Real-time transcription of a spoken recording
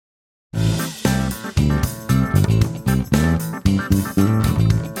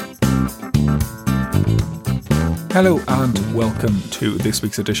Hello and welcome to this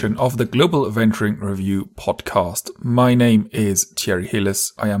week's edition of the Global Venturing Review podcast. My name is Thierry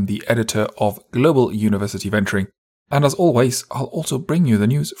Hillis. I am the editor of Global University Venturing. And as always, I'll also bring you the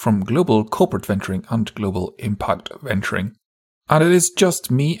news from Global Corporate Venturing and Global Impact Venturing. And it is just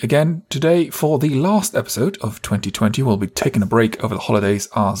me again today for the last episode of 2020. We'll be taking a break over the holidays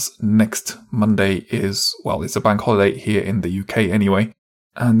as next Monday is, well, it's a bank holiday here in the UK anyway.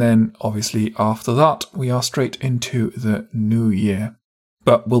 And then, obviously, after that, we are straight into the new year.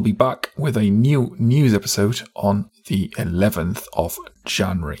 But we'll be back with a new news episode on the 11th of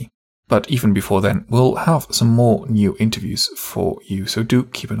January. But even before then, we'll have some more new interviews for you, so do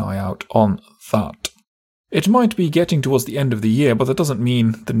keep an eye out on that. It might be getting towards the end of the year, but that doesn't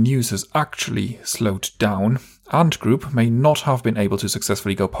mean the news has actually slowed down. Ant Group may not have been able to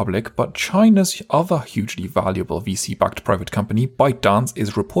successfully go public, but China's other hugely valuable VC-backed private company, ByteDance,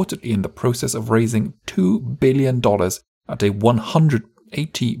 is reportedly in the process of raising $2 billion at a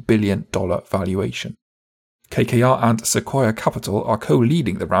 $180 billion valuation. KKR and Sequoia Capital are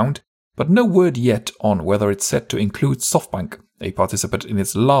co-leading the round, but no word yet on whether it's set to include SoftBank, a participant in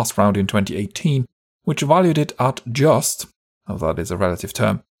its last round in 2018, which valued it at just, that is a relative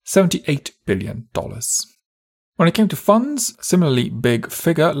term, $78 billion. When it came to funds, similarly big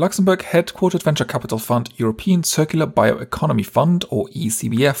figure, Luxembourg-headquartered venture capital fund European Circular Bioeconomy Fund, or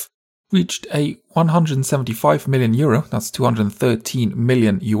ECBF, reached a €175 million, that's $213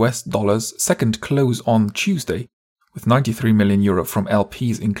 million US, second close on Tuesday, with €93 million from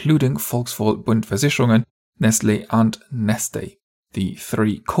LPs including Volkswagen Versicherungen, Nestlé and Neste. The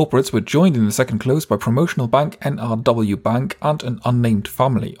three corporates were joined in the second close by promotional bank NRW Bank and an unnamed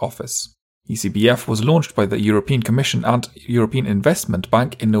family office. ECBF was launched by the European Commission and European Investment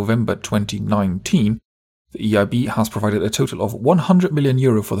Bank in November 2019. The EIB has provided a total of €100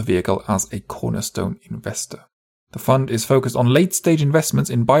 million for the vehicle as a cornerstone investor. The fund is focused on late-stage investments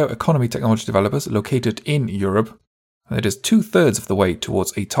in bioeconomy technology developers located in Europe, and it is 2/3 of the way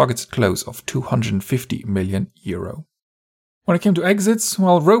towards a targeted close of €250 million. When it came to exits,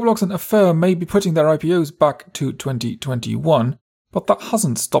 well, Roblox and Affirm may be putting their IPOs back to 2021, but that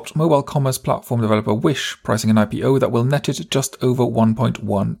hasn't stopped mobile commerce platform developer Wish pricing an IPO that will net it just over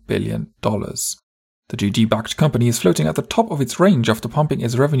 $1.1 billion. The GG-backed company is floating at the top of its range after pumping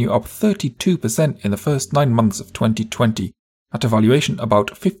its revenue up 32% in the first 9 months of 2020, at a valuation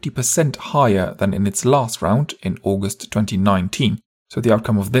about 50% higher than in its last round in August 2019, so the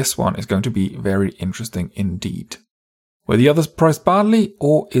outcome of this one is going to be very interesting indeed. Were the others priced badly,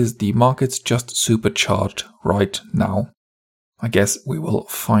 or is the market just supercharged right now? I guess we will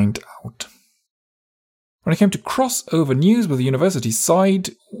find out. When it came to crossover news with the university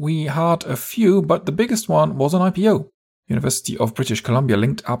side, we had a few, but the biggest one was an IPO. University of British Columbia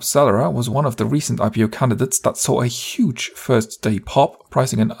linked AppCellera was one of the recent IPO candidates that saw a huge first-day pop,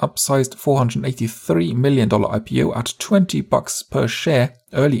 pricing an upsized $483 million IPO at $20 per share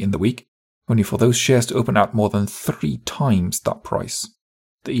early in the week, only for those shares to open at more than 3 times that price.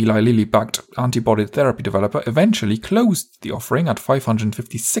 The Eli Lilly-backed antibody therapy developer eventually closed the offering at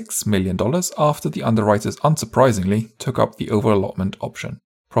 $556 million after the underwriters unsurprisingly took up the over-allotment option.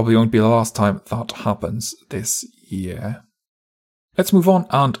 Probably won't be the last time that happens this year. Let's move on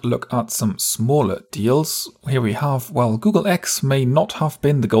and look at some smaller deals. Here we have, well, Google X may not have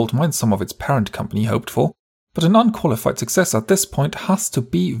been the goldmine some of its parent company hoped for, but an unqualified success at this point has to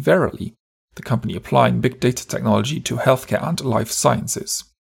be Verily, the company applying big data technology to healthcare and life sciences.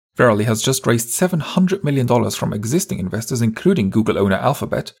 Verily has just raised $700 million from existing investors, including Google owner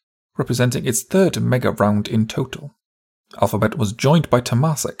Alphabet, representing its third mega round in total. Alphabet was joined by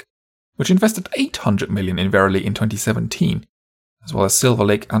Temasek, which invested $800 million in Verily in 2017, as well as Silver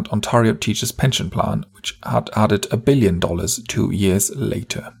Lake and Ontario Teachers Pension Plan, which had added $1 billion 2 years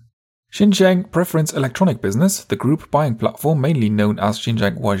later. Xinjiang Preference Electronic Business, the group buying platform mainly known as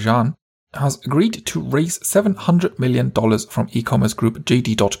Xinjiang Huajian, has agreed to raise $700 million from e-commerce group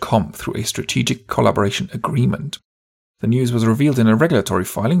JD.com through a strategic collaboration agreement. The news was revealed in a regulatory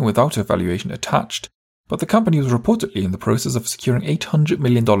filing without a valuation attached, but the company was reportedly in the process of securing $800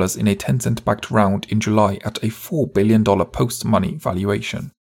 million in a Tencent-backed round in July at a $4 billion post-money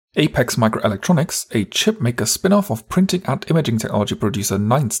valuation. Apex Microelectronics, a chipmaker spin-off of printing and imaging technology producer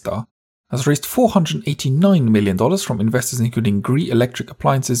Ninestar, has raised $489 million from investors including Gree Electric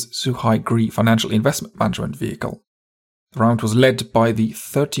Appliances' Suhai Gree Financial Investment Management vehicle. The round was led by the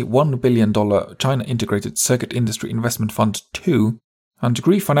 $31 billion China Integrated Circuit Industry Investment Fund II, and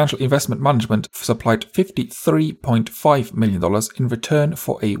Gree Financial Investment Management supplied $53.5 million in return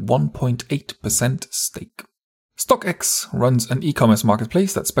for a 1.8% stake. StockX runs an e-commerce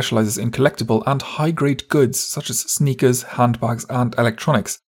marketplace that specializes in collectible and high-grade goods such as sneakers, handbags, and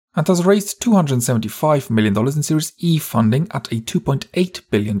electronics, and has raised $275 million in Series E funding at a $2.8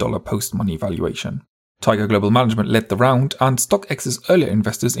 billion post-money valuation. Tiger Global Management led the round, and StockX's earlier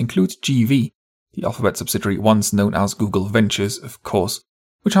investors include GV, the Alphabet subsidiary once known as Google Ventures, of course,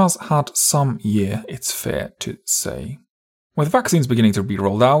 which has had some year, it's fair to say. With vaccines beginning to be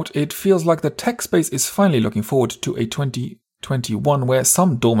rolled out, it feels like the tech space is finally looking forward to a 2021 where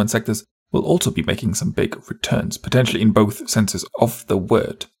some dormant sectors will also be making some big returns, potentially in both senses of the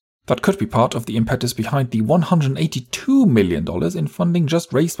word. That could be part of the impetus behind the $182 million in funding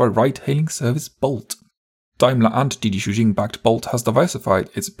just raised by ride-hailing service Bolt. Daimler and Didi Chuxing-backed Bolt has diversified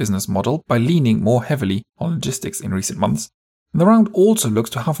its business model by leaning more heavily on logistics in recent months. And the round also looks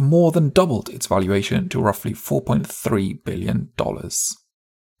to have more than doubled its valuation to roughly $4.3 billion.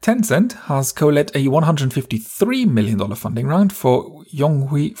 Tencent has co-led a $153 million funding round for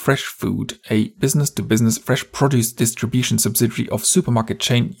Yonghui Fresh Food, a business-to-business fresh produce distribution subsidiary of supermarket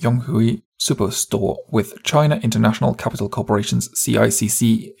chain Yonghui Superstore with China International Capital Corporation's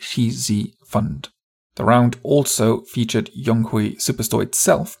CICC Shizi Fund. The round also featured Yonghui Superstore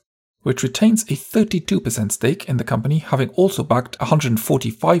itself, which retains a 32% stake in the company, having also backed a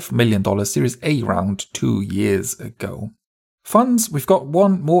 $145 million Series A round 2 years ago. Funds, we've got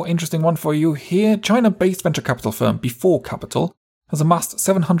one more interesting one for you here. China-based venture capital firm Before Capital has amassed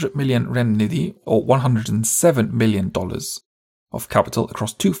 700 million renminbi, or $107 million, of capital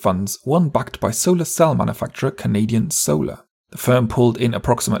across 2 funds, one backed by solar cell manufacturer Canadian Solar. The firm pulled in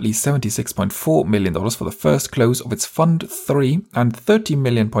approximately $76.4 million for the first close of its Fund 3 and $30.5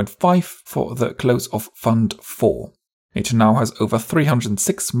 million for the close of Fund 4. It now has over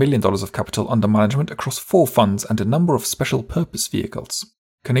 $306 million of capital under management across 4 funds and a number of special purpose vehicles.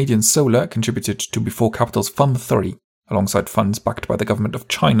 Canadian Solar contributed to Before Capital's Fund 3, alongside funds backed by the government of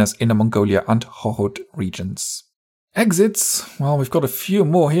China's Inner Mongolia and Hohhot regions. Exits, well, we've got a few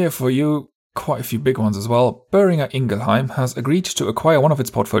more here for you. Quite a few big ones as well. Boehringer Ingelheim has agreed to acquire one of its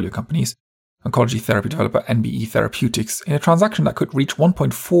portfolio companies, oncology therapy developer NBE Therapeutics, in a transaction that could reach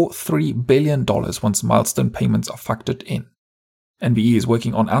 $1.43 billion once milestone payments are factored in. NBE is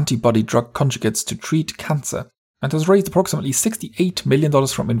working on antibody-drug conjugates to treat cancer and has raised approximately $68 million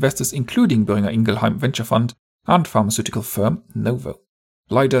from investors including Boehringer Ingelheim Venture Fund and pharmaceutical firm Novo.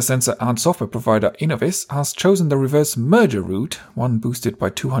 LiDAR sensor and software provider Innovis has chosen the reverse merger route, one boosted by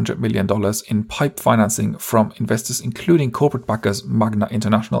 $200 million in PIPE financing from investors including corporate backers Magna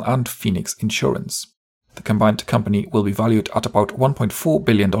International and Phoenix Insurance. The combined company will be valued at about $1.4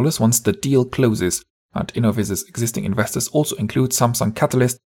 billion once the deal closes, and Innovis's existing investors also include Samsung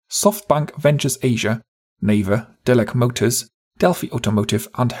Catalyst, SoftBank Ventures Asia, Naver, Delec Motors, Delphi Automotive,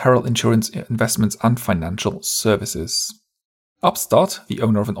 and Herald Insurance Investments and Financial Services. Upstart, the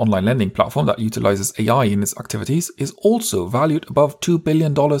owner of an online lending platform that utilizes AI in its activities, is also valued above $2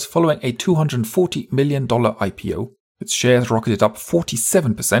 billion following a $240 million IPO. Its shares rocketed up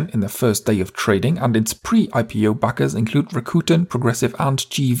 47% in their first day of trading, and its pre-IPO backers include Rakuten, Progressive, and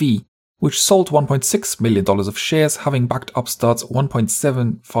GV, which sold $1.6 million of shares, having backed Upstart's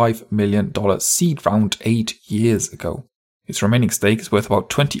 $1.75 million seed round 8 years ago. Its remaining stake is worth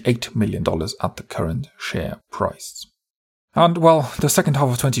about $28 million at the current share price. And, well, the second half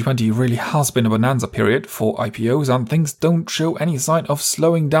of 2020 really has been a bonanza period for IPOs, and things don't show any sign of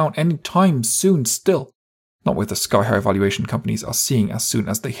slowing down anytime soon still. Not with the sky-high valuation companies are seeing as soon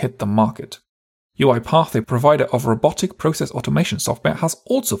as they hit the market. UiPath, a provider of robotic process automation software, has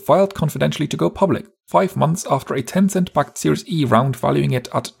also filed confidentially to go public 5 months after a Tencent-backed Series E round valuing it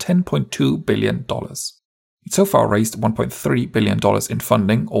at $10.2 billion. It so far raised $1.3 billion in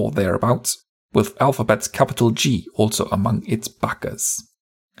funding, or thereabouts, with Alphabet's Capital G also among its backers.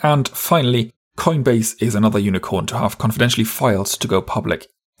 And finally, Coinbase is another unicorn to have confidentially filed to go public,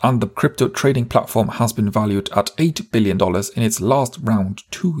 and the crypto trading platform has been valued at $8 billion in its last round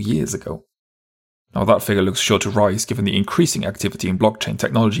 2 years ago. Now that figure looks sure to rise given the increasing activity in blockchain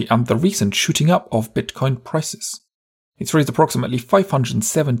technology and the recent shooting up of Bitcoin prices. It's raised approximately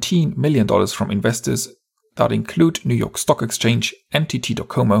 $517 million from investors that include New York Stock Exchange, NTT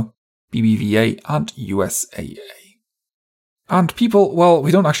Docomo, BBVA, and USAA. And people, well, we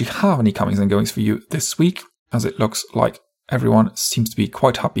don't actually have any comings and goings for you this week, as it looks like everyone seems to be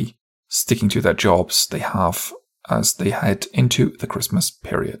quite happy sticking to their jobs they have as they head into the Christmas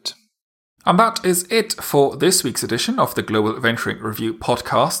period. And that is it for this week's edition of the Global Venturing Review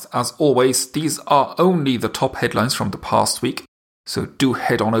podcast. As always, these are only the top headlines from the past week, so do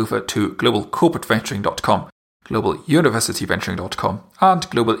head on over to globalcorporateventuring.com, globaluniversityventuring.com, and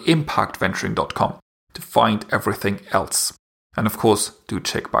globalimpactventuring.com to find everything else. And of course, do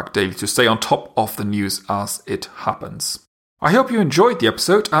check back daily to stay on top of the news as it happens. I hope you enjoyed the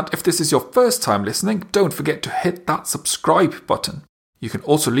episode, and if this is your first time listening, don't forget to hit that subscribe button. You can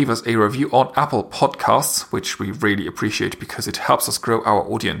also leave us a review on Apple Podcasts, which we really appreciate because it helps us grow our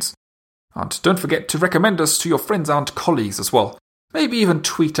audience. And don't forget to recommend us to your friends and colleagues as well. Maybe even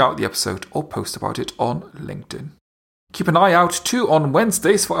tweet out the episode or post about it on LinkedIn. Keep an eye out too on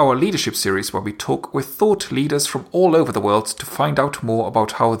Wednesdays for our leadership series where we talk with thought leaders from all over the world to find out more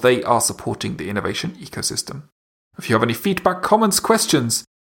about how they are supporting the innovation ecosystem. If you have any feedback, comments, questions,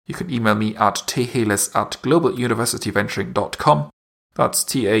 you can email me at theheles@globaluniversityventuring.com. That's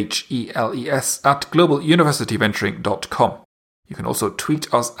THELES@globaluniversityventuring.com. You can also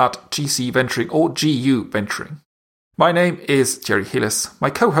tweet us at GC Venturing or GU Venturing. My name is Thierry Hillis. My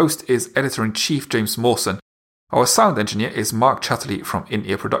co-host is Editor-in-Chief James Mawson. Our sound engineer is Mark Chatterley from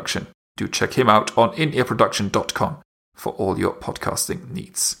In-Ear Production. Do check him out on inearproduction.com for all your podcasting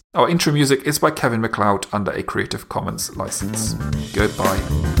needs. Our intro music is by Kevin MacLeod under a Creative Commons license. Goodbye.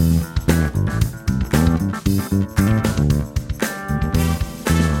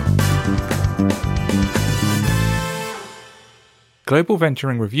 Global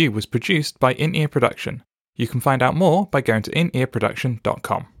Venturing Review was produced by In-Ear Production. You can find out more by going to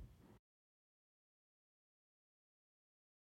inearproduction.com.